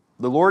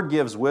 The Lord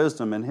gives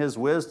wisdom, and His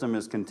wisdom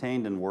is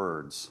contained in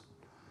words.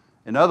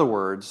 In other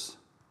words,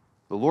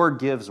 the Lord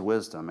gives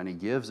wisdom, and He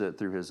gives it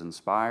through His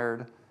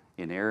inspired,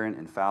 inerrant,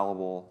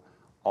 infallible,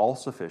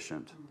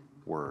 all-sufficient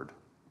Word.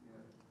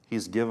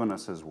 He's given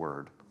us His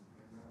Word.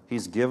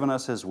 He's given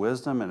us His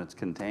wisdom, and it's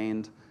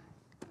contained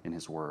in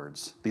His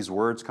words. These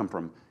words come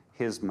from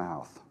His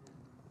mouth.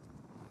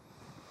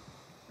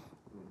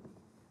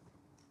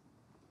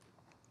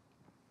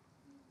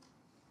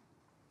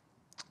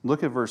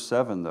 Look at verse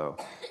 7, though.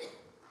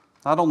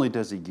 Not only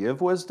does He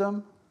give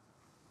wisdom,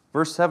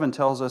 verse 7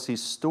 tells us He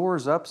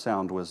stores up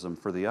sound wisdom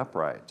for the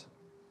upright.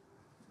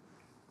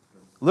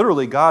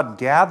 Literally, God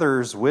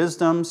gathers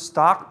wisdom,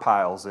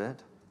 stockpiles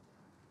it,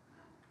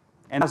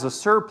 and has a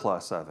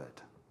surplus of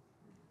it,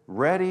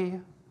 ready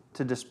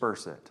to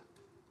disperse it,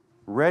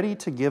 ready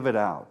to give it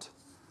out,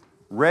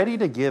 ready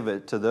to give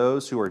it to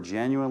those who are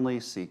genuinely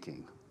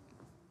seeking.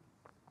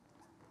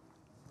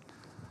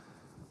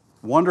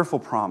 Wonderful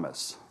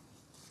promise.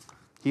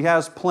 He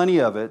has plenty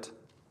of it,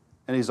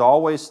 and He's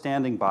always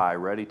standing by,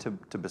 ready to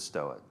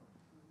bestow it.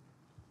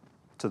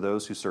 to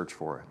those who search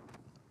for it.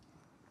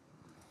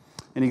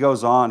 And he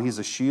goes on, he's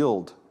a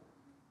shield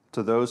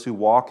to those who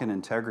walk in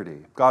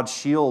integrity. God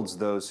shields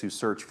those who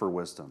search for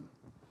wisdom.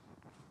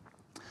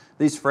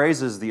 These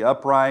phrases, the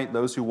upright,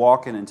 those who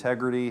walk in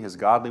integrity, his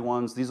godly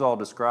ones, these all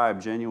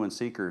describe genuine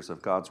seekers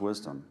of God's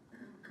wisdom.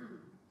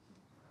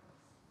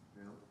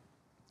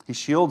 He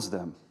shields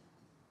them.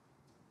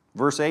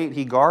 Verse 8,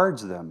 he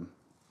guards them.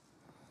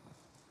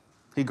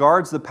 He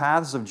guards the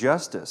paths of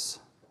justice.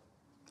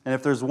 And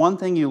if there's one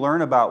thing you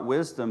learn about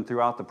wisdom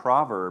throughout the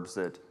Proverbs,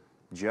 that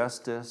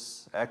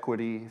justice,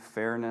 equity,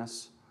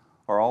 fairness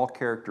are all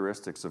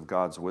characteristics of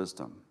God's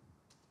wisdom.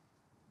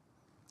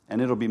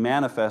 And it'll be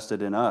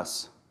manifested in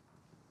us.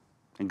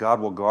 And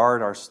God will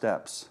guard our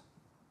steps,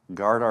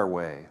 guard our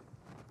way.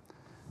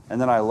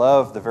 And then I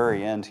love the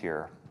very end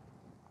here,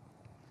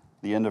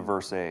 the end of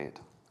verse 8.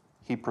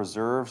 He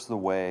preserves the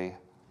way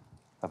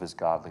of his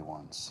godly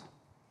ones.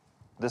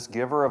 This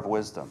giver of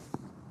wisdom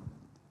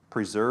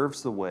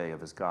preserves the way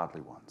of his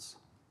godly ones.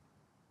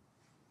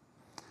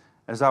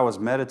 As I was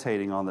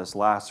meditating on this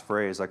last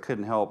phrase, I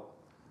couldn't help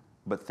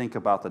but think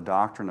about the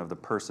doctrine of the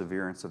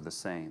perseverance of the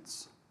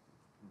saints.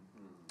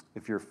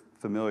 If you're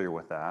familiar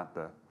with that,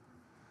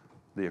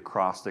 the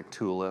acrostic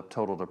tulip,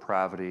 total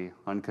depravity,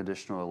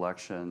 unconditional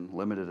election,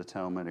 limited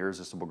atonement,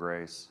 irresistible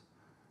grace,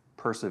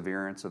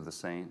 perseverance of the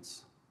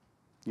saints.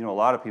 You know, a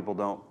lot of people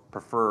don't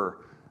prefer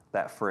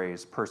that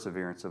phrase,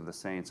 perseverance of the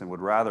saints, and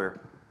would rather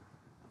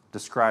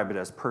describe it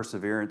as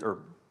perseverance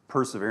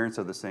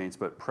of the saints,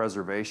 but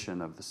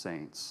preservation of the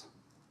saints.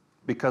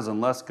 Because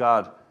unless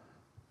God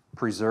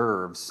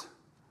preserves,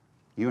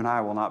 you and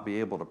I will not be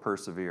able to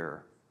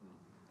persevere.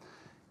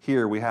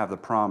 Here we have the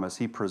promise,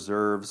 he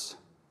preserves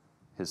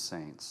his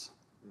saints.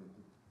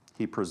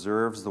 He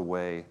preserves the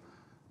way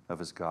of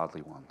his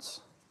godly ones.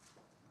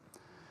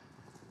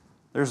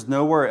 There's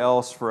nowhere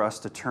else for us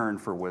to turn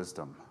for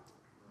wisdom.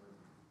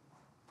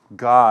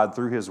 God,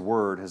 through his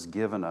word, has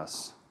given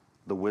us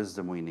the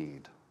wisdom we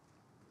need.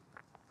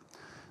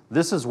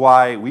 This is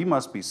why we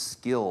must be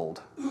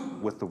skilled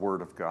with the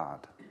word of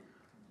God.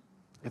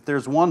 If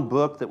there's one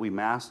book that we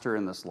master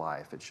in this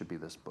life, it should be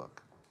this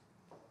book,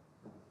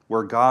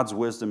 where God's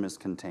wisdom is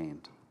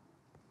contained.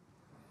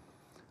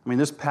 I mean,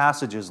 this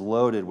passage is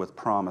loaded with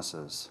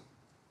promises.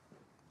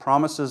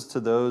 Promises to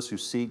those who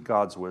seek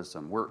God's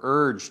wisdom. We're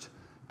urged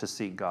to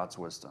seek God's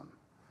wisdom.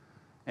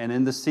 And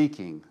in the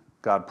seeking,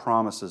 God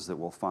promises that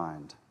we'll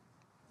find.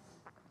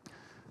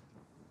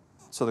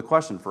 So the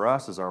question for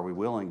us is, are we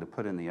willing to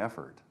put in the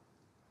effort?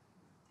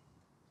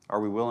 Are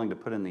we willing to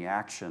put in the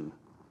action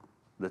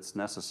that's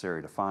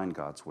necessary to find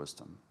God's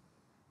wisdom?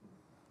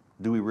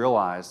 Do we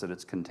realize that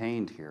it's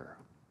contained here?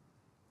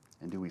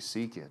 And do we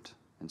seek it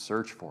and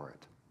search for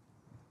it?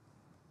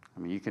 I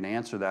mean, you can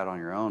answer that on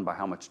your own by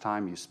how much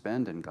time you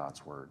spend in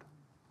God's word,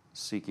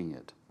 seeking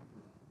it,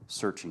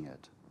 searching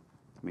it.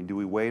 I mean, do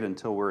we wait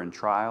until we're in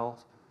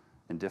trials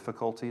and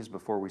difficulties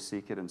before we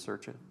seek it and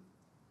search it?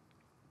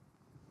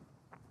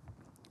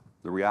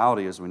 The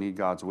reality is we need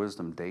God's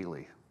wisdom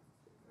daily.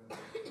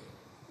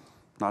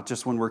 Not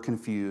just when we're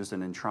confused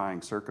and in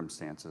trying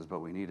circumstances, but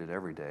we need it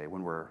every day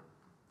when we're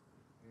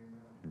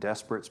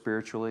desperate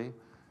spiritually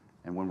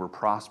and when we're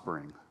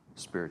prospering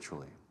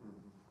spiritually.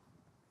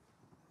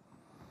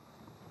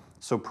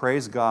 So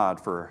praise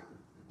God for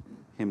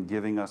him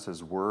giving us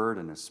his word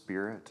and his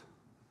spirit.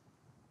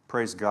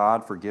 Praise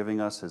God for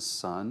giving us his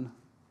Son,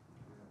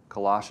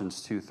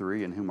 Colossians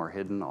 2:3, in whom are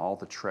hidden all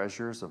the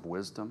treasures of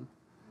wisdom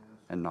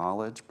and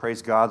knowledge.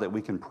 Praise God that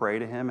we can pray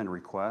to him and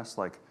request,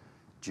 like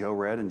Joe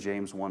read in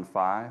James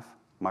 1:5,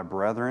 my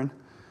brethren,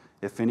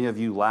 if any of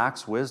you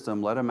lacks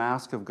wisdom, let him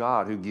ask of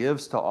God, who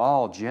gives to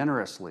all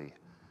generously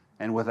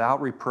and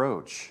without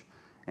reproach,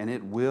 and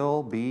it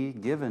will be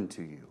given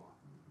to you.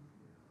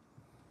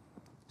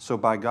 So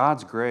by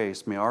God's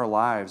grace, may our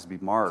lives be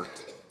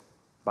marked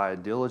by a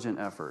diligent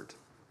effort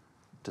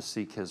to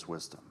seek his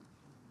wisdom.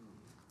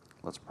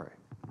 Let's pray.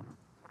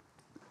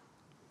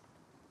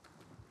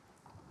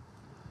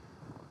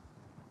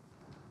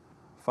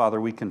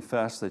 Father, we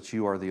confess that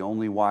you are the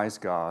only wise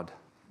God,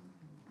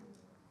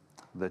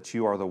 that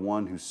you are the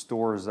one who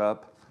stores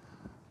up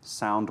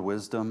sound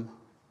wisdom.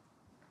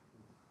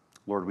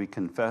 Lord, we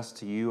confess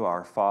to you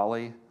our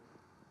folly,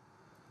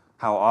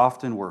 how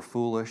often we're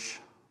foolish.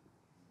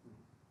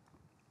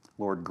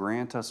 Lord,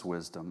 grant us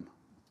wisdom.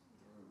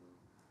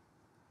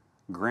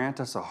 Grant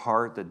us a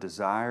heart that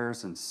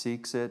desires and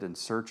seeks it and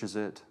searches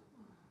it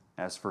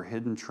as for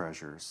hidden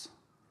treasures.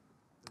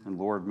 And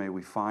Lord, may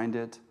we find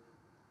it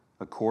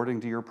according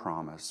to your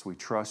promise. We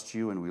trust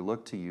you and we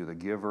look to you, the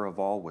giver of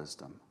all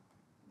wisdom.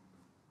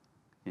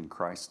 In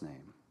Christ's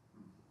name,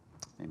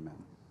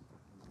 amen.